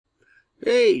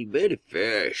Hey, Betty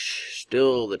Fish.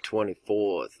 Still the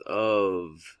 24th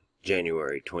of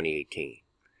January 2018.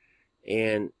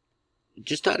 And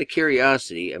just out of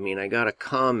curiosity, I got a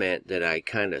comment that I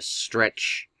kind of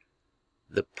stretch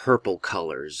the purple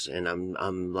colors, and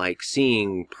I'm like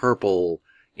seeing purple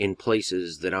in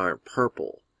places that aren't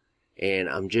purple. And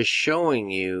I'm just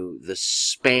showing you the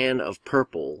span of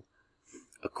purple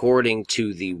according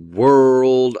to the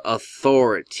World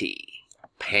Authority,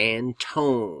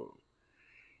 Pantone.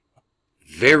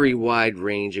 Very wide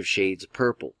range of shades of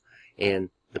purple.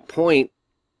 And the point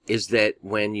is that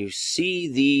when you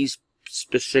see these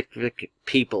specific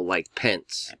people like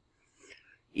Pence,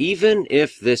 even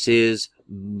if this is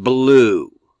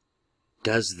blue,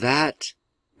 does that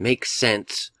make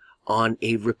sense on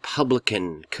a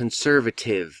Republican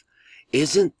conservative?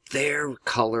 Isn't their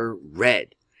color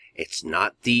red? It's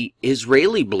not the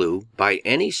Israeli blue by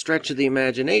any stretch of the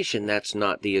imagination. That's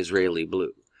not the Israeli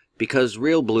blue, because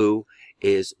real blue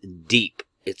is deep.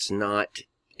 It's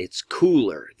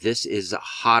cooler. This is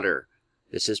hotter.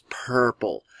 This is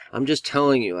purple. I'm just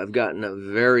telling you, I've gotten a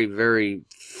very, very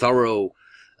thorough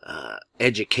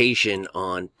education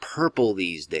on purple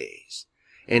these days.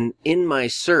 And in my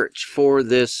search for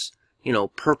this,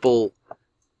 purple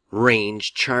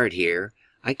range chart here,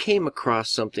 I came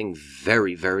across something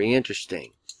very, very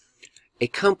interesting. A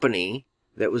company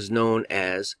that was known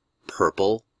as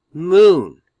Purple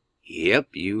Moon. Yep,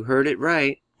 you heard it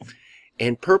right.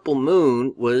 And Purple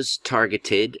Moon was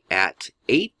targeted at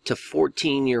 8 to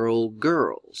 14-year-old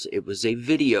girls. It was a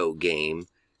video game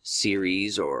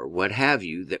series or what have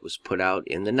you that was put out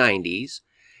in the 90s,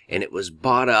 and it was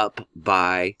bought up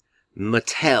by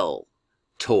Mattel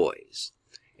Toys.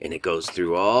 And it goes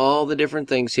through all the different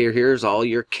things here. Here's all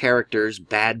your characters: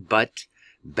 bad butt,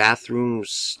 bathroom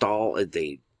stall.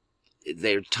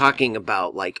 They're talking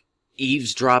about like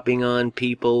eavesdropping on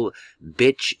people,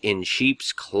 bitch in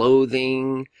sheep's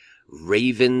clothing,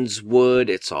 Ravenswood.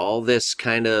 It's all this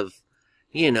kind of,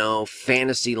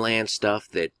 fantasy land stuff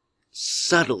that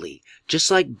subtly,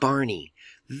 just like Barney,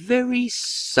 very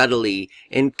subtly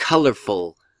and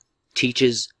colorful,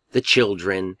 teaches the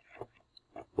children.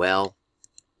 Well,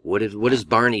 what does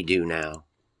Barney do now?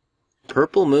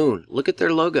 Purple Moon. Look at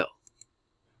their logo.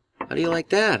 How do you like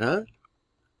that, huh?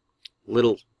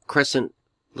 Little crescent,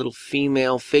 little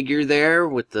female figure there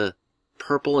with the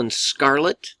purple and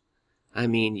scarlet.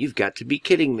 You've got to be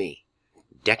kidding me.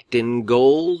 Decked in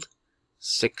gold.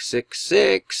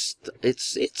 666.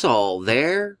 It's all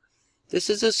there. This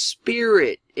is a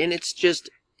spirit, and it's just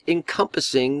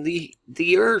encompassing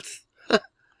the earth.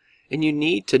 And you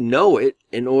need to know it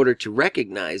in order to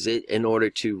recognize it, in order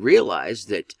to realize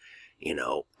that,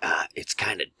 it's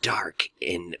kind of dark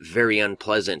and very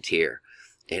unpleasant here.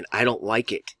 And I don't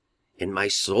like it. And my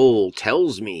soul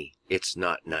tells me it's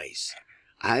not nice.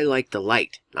 I like the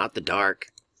light, not the dark.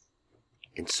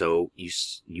 And so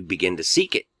you begin to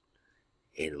seek it.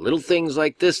 And little things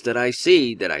like this that I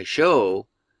see, that I show,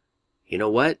 you know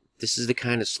what? This is the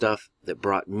kind of stuff that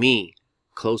brought me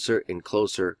closer and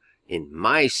closer in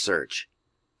my search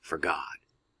for God.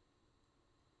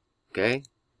 Okay?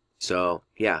 So,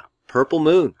 yeah, Purple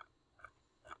Moon.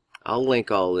 I'll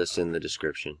link all this in the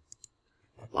description.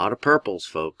 A lot of purples,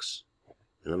 folks.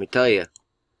 And let me tell you,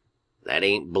 that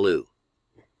ain't blue.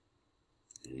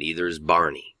 Neither is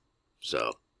Barney.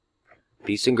 So,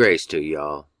 peace and grace to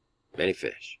y'all. Benny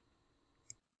Fish.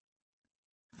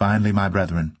 Finally, my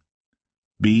brethren,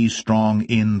 be strong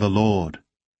in the Lord,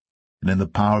 and in the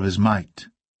power of his might.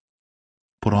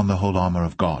 Put on the whole armour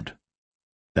of God,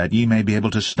 that ye may be able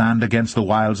to stand against the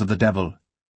wiles of the devil.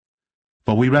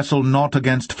 For we wrestle not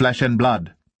against flesh and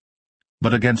blood,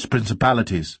 but against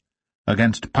principalities,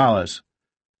 against powers,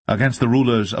 against the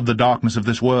rulers of the darkness of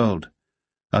this world,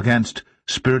 against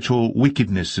spiritual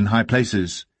wickedness in high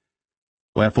places.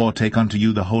 Wherefore take unto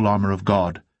you the whole armour of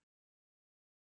God,